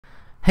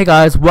Hey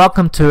guys,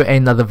 welcome to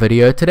another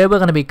video. Today we're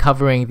going to be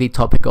covering the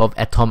topic of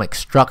atomic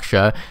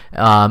structure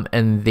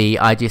in the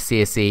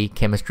IGCSE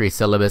chemistry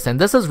syllabus, and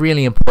this is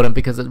really important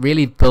because it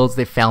really builds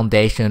the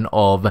foundation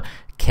of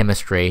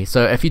chemistry.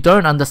 So if you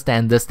don't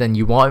understand this, then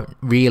you won't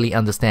really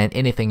understand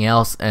anything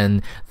else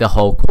in the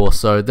whole course.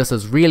 So this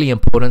is really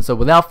important. So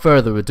without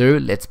further ado,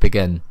 let's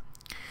begin.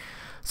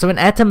 So an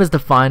atom is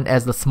defined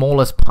as the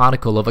smallest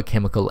particle of a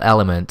chemical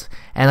element,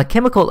 and a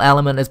chemical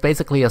element is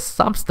basically a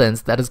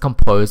substance that is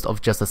composed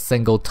of just a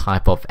single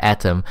type of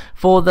atom.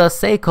 For the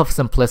sake of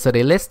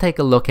simplicity, let's take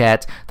a look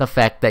at the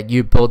fact that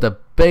you build a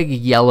big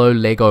yellow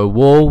Lego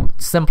wall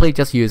simply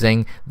just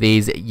using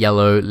these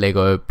yellow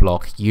Lego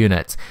block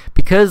units.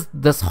 Because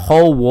this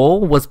whole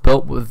wall was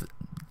built with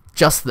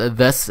just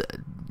this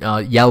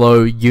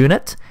yellow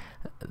unit,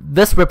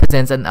 this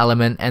represents an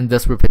element and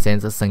this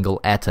represents a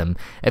single atom.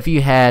 If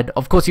you had,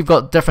 of course, you've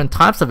got different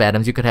types of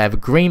atoms. You could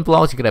have green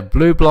blocks, you could have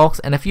blue blocks,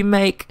 and if you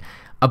make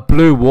a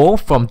blue wall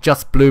from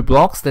just blue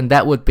blocks, then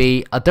that would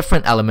be a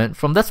different element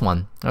from this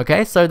one.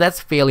 Okay, so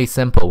that's fairly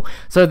simple.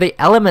 So the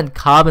element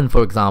carbon,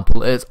 for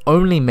example, is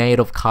only made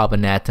of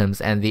carbon atoms,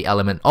 and the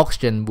element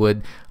oxygen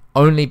would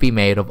only be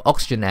made of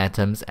oxygen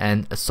atoms,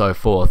 and so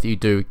forth. You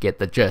do get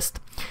the gist.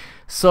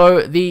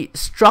 So the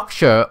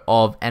structure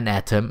of an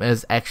atom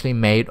is actually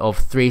made of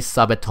three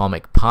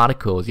subatomic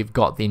particles. You've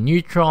got the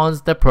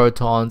neutrons, the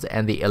protons,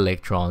 and the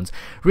electrons.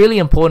 Really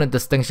important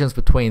distinctions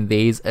between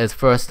these is,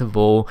 first of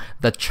all,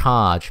 the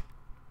charge.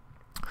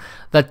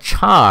 The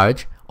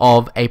charge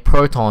of a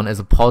proton is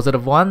a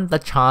positive one. The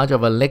charge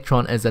of an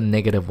electron is a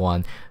negative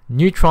one.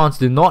 Neutrons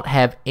do not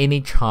have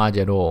any charge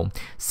at all.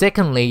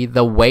 Secondly,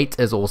 the weight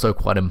is also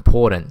quite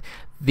important.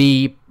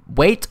 The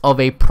weight of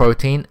a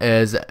protein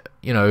is,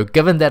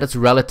 given that it's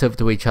relative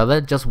to each other,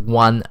 just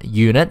 1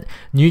 unit.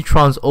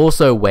 Neutrons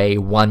also weigh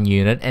 1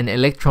 unit, and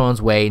electrons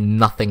weigh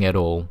nothing at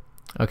all.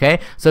 Okay,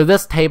 so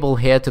this table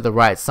here to the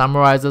right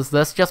summarizes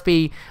this. Just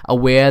be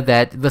aware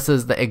that this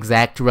is the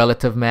exact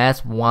relative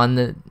mass,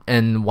 1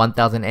 in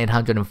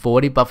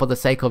 1840, but for the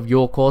sake of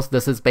your course,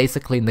 this is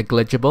basically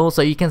negligible,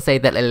 so you can say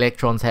that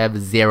electrons have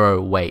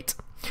 0 weight.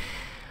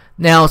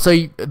 Now, so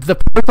the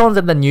protons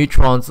and the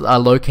neutrons are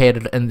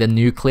located in the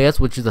nucleus,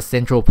 which is the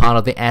central part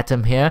of the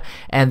atom here,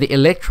 and the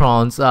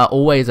electrons are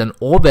always in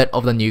orbit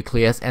of the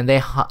nucleus, and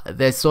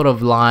they sort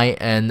of lie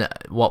in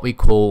what we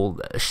call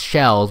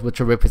shells,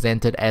 which are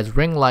represented as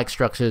ring-like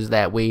structures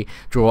that we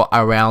draw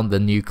around the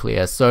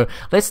nucleus. So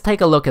let's take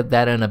a look at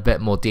that in a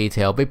bit more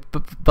detail.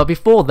 But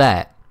before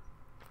that,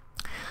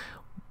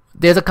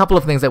 there's a couple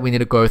of things that we need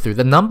to go through.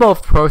 The number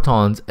of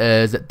protons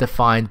is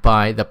defined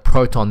by the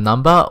proton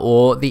number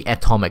or the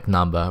atomic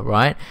number,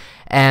 right?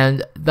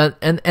 And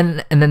in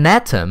an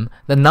atom,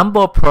 the number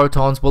of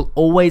protons will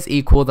always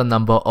equal the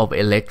number of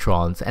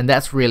electrons, and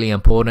that's really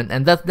important.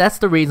 And that's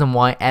the reason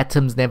why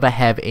atoms never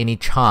have any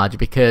charge,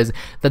 because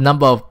the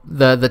number of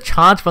the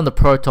charge from the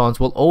protons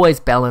will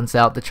always balance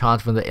out the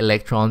charge from the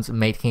electrons,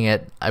 making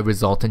it a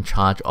resultant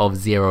charge of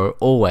 0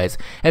 always.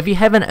 If you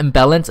have an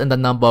imbalance in the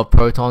number of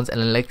protons and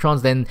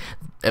electrons, then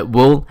it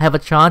will have a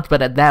charge,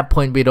 but at that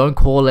point we don't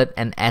call it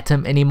an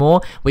atom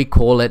anymore, we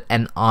call it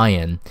an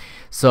ion.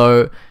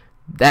 So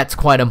that's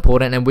quite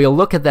important, and we'll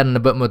look at that in a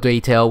bit more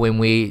detail when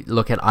we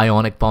look at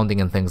ionic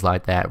bonding and things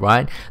like that,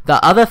 right?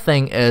 The other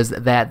thing is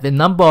that the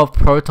number of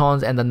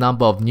protons and the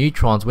number of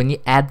neutrons, when you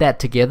add that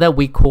together,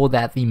 we call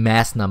that the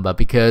mass number,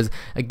 because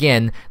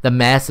again, the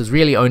mass is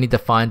really only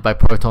defined by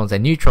protons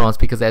and neutrons,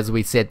 because as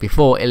we said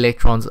before,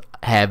 electrons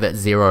have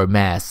 0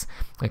 mass.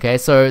 Okay,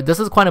 so this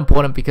is quite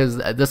important because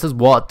this is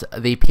what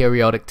the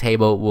periodic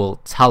table will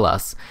tell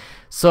us.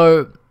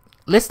 So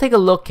let's take a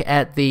look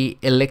at the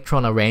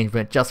electron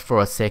arrangement just for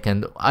a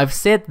second. I've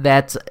said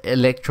that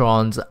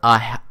electrons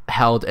are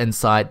held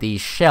inside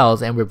these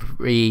shells, and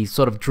we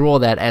sort of draw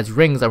that as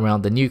rings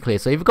around the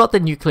nucleus. So you've got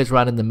the nucleus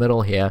right in the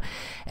middle here,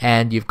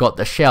 and you've got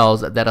the shells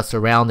that are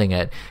surrounding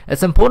it.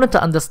 It's important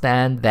to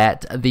understand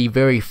that the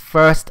very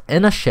first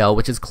inner shell,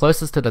 which is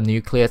closest to the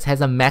nucleus, has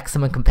a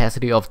maximum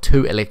capacity of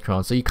 2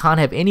 electrons. So you can't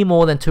have any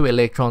more than 2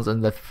 electrons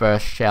in the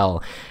first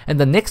shell. And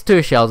the next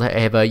 2 shells,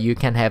 however, you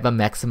can have a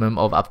maximum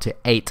of up to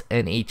 8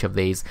 in each of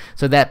these.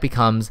 So that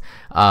becomes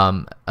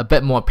a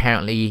bit more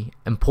apparently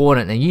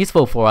important and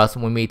useful for us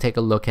when we take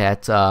a look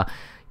at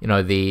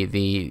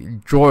the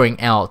drawing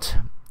out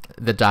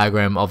the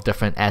diagram of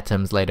different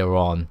atoms later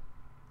on.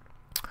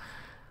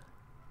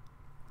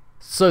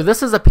 So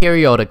this is a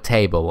periodic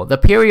table. The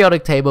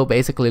periodic table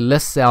basically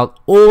lists out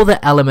all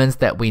the elements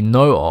that we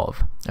know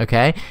of,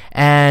 okay?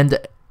 And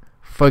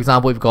for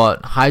example, we've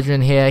got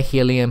hydrogen here,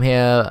 helium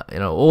here,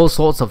 all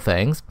sorts of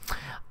things.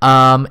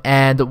 And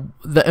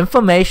the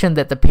information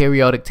that the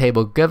periodic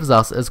table gives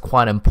us is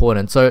quite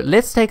important. So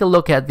let's take a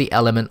look at the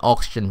element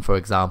oxygen, for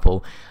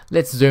example.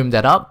 Let's zoom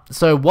that up.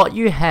 So what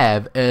you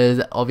have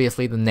is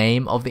obviously the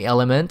name of the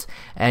element,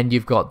 and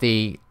you've got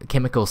the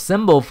chemical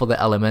symbol for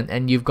the element,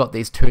 and you've got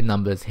these 2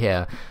 numbers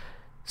here.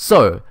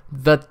 So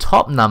the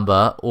top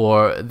number,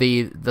 or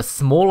the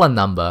smaller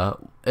number,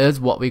 is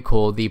what we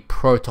call the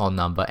proton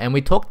number, and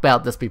we talked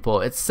about this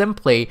before. It's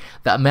simply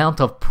the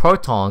amount of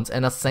protons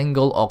in a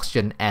single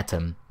oxygen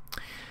atom.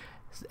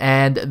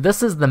 And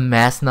this is the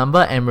mass number,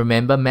 and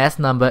remember, mass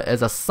number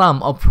is a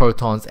sum of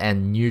protons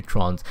and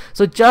neutrons.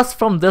 So just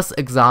from this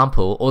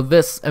example, or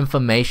this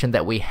information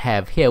that we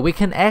have here, we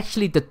can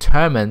actually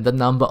determine the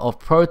number of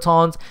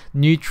protons,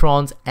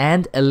 neutrons,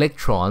 and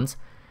electrons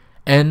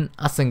in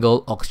a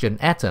single oxygen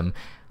atom.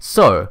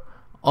 So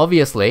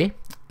obviously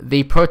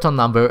the proton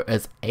number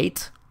is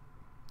 8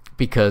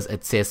 because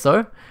it says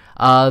so.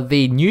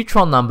 The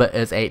neutron number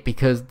is 8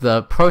 because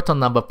the proton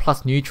number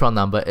plus neutron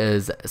number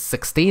is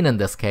 16 in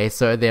this case,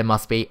 so there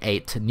must be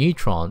 8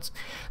 neutrons.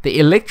 The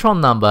electron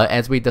number,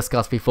 as we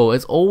discussed before,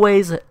 is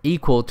always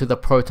equal to the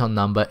proton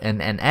number in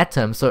an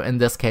atom, so in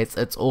this case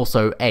it's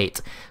also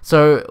 8.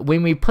 So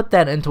when we put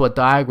that into a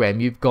diagram,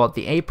 you've got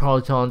the 8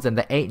 protons and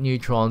the 8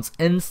 neutrons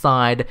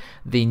inside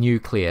the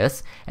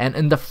nucleus, and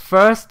in the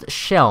first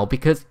shell,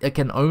 because it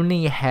can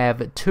only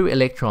have 2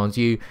 electrons,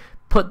 you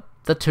put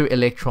the 2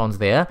 electrons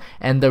there,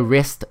 and the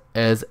rest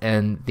is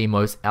in the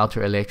most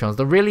outer electrons.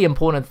 The really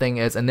important thing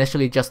is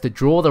initially just to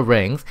draw the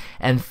rings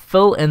and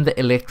fill in the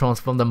electrons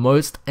from the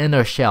most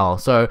inner shell.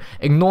 So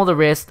ignore the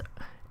rest,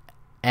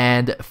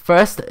 and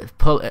first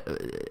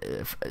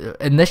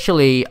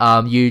initially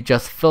you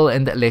just fill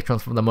in the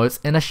electrons from the most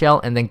inner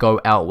shell and then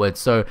go outwards.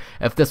 So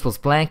if this was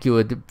blank, you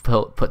would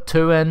put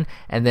 2 in,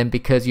 and then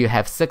because you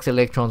have 6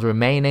 electrons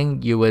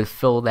remaining, you would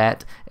fill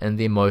that in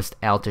the most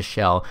outer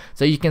shell.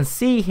 So you can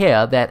see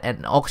here that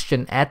an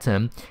oxygen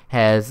atom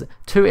has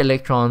 2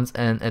 electrons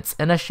in its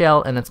inner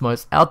shell, and its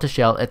most outer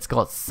shell it's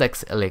got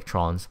 6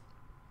 electrons.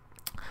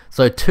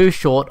 So 2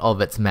 short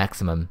of its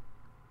maximum.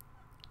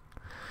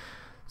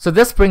 So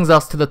this brings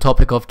us to the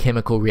topic of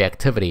chemical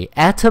reactivity.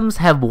 Atoms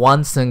have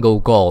one single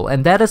goal,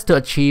 and that is to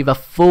achieve a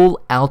full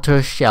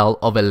outer shell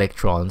of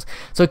electrons.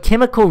 So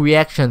chemical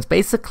reactions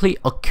basically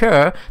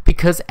occur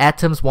because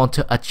atoms want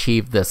to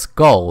achieve this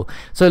goal.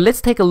 So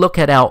let's take a look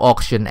at our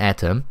oxygen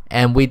atom,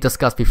 and we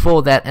discussed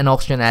before that an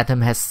oxygen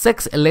atom has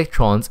 6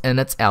 electrons in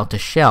its outer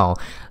shell.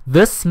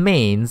 This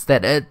means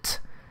that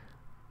it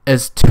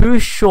is too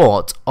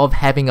short of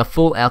having a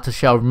full outer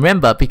shell.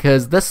 Remember,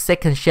 because this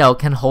second shell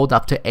can hold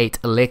up to 8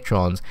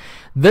 electrons.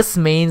 This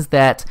means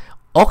that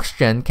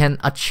oxygen can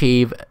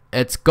achieve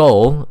its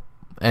goal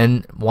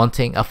in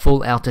wanting a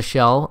full outer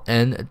shell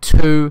in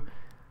 2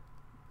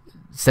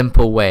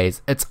 simple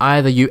ways. It's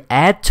either you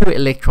add 2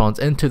 electrons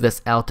into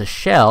this outer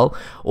shell,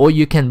 or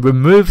you can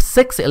remove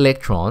 6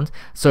 electrons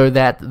so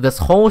that this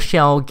whole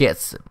shell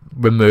gets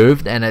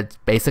removed and it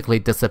basically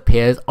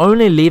disappears,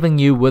 only leaving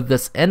you with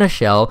this inner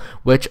shell,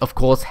 which of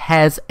course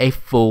has a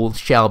full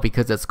shell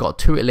because it's got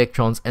 2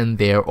 electrons in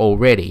there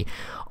already.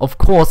 Of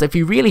course, if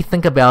you really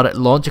think about it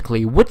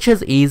logically, which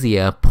is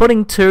easier,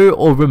 putting 2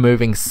 or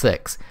removing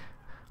 6?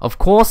 Of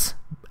course,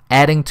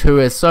 adding 2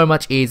 is so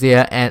much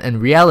easier, and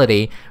in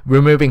reality,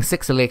 removing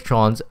 6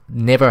 electrons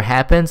never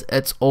happens.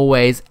 It's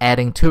always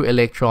adding 2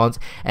 electrons,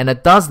 and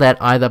it does that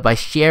either by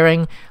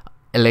sharing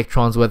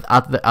electrons with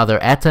other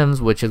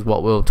atoms, which is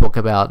what we'll talk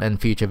about in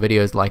future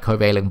videos like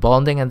covalent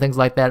bonding and things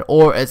like that,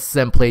 or it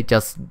simply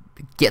just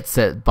gets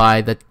it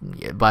by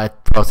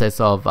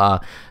process of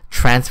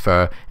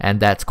transfer,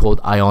 and that's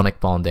called ionic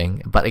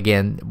bonding. But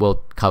again,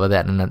 we'll cover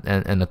that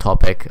in a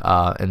topic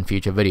in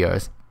future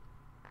videos.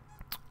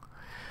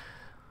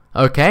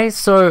 Okay,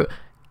 so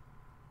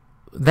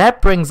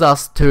that brings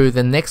us to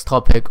the next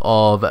topic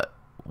of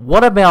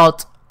what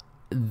about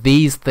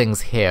these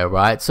things here,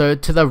 right? So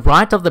to the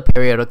right of the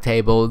periodic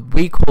table,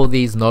 we call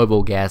these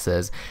noble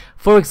gases.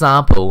 For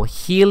example,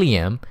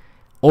 helium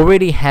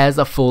already has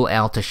a full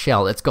outer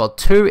shell. It's got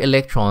 2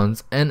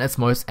 electrons in its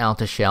most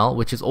outer shell,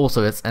 which is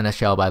also its inner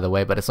shell, by the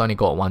way, but it's only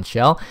got 1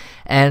 shell.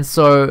 And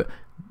so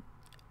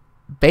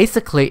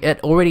basically it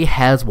already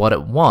has what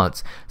it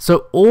wants.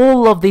 So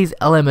all of these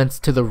elements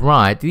to the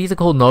right, these are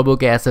called noble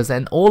gases,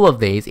 and all of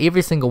these,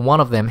 every single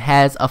one of them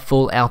has a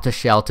full outer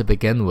shell to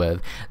begin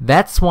with.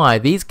 That's why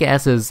these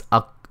gases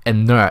are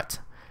inert.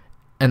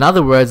 In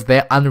other words,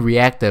 they're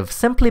unreactive,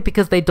 simply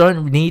because they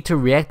don't need to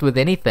react with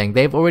anything.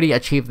 They've already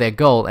achieved their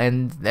goal,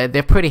 and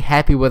they're pretty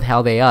happy with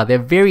how they are. They're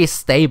very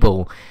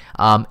stable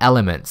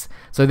elements,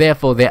 so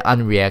therefore they're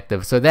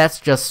unreactive. So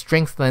that just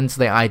strengthens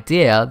the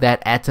idea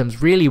that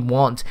atoms really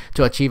want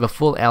to achieve a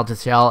full outer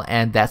shell,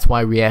 and that's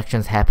why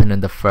reactions happen in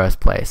the first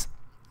place.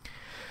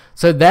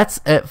 So that's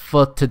it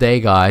for today,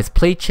 guys.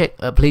 Please check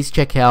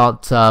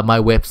out my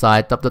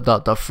website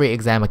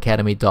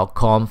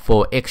www.freeexamacademy.com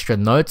for extra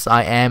notes.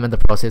 I am in the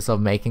process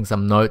of making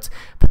some notes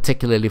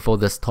particularly for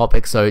this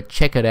topic, so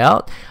check it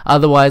out.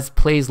 Otherwise,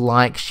 please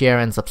like, share,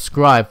 and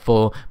subscribe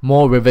for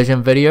more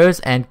revision videos,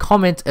 and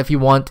comment if you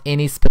want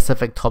any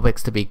specific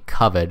topics to be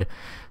covered.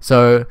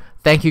 So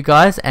thank you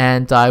guys,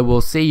 and I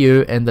will see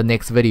you in the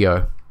next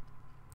video.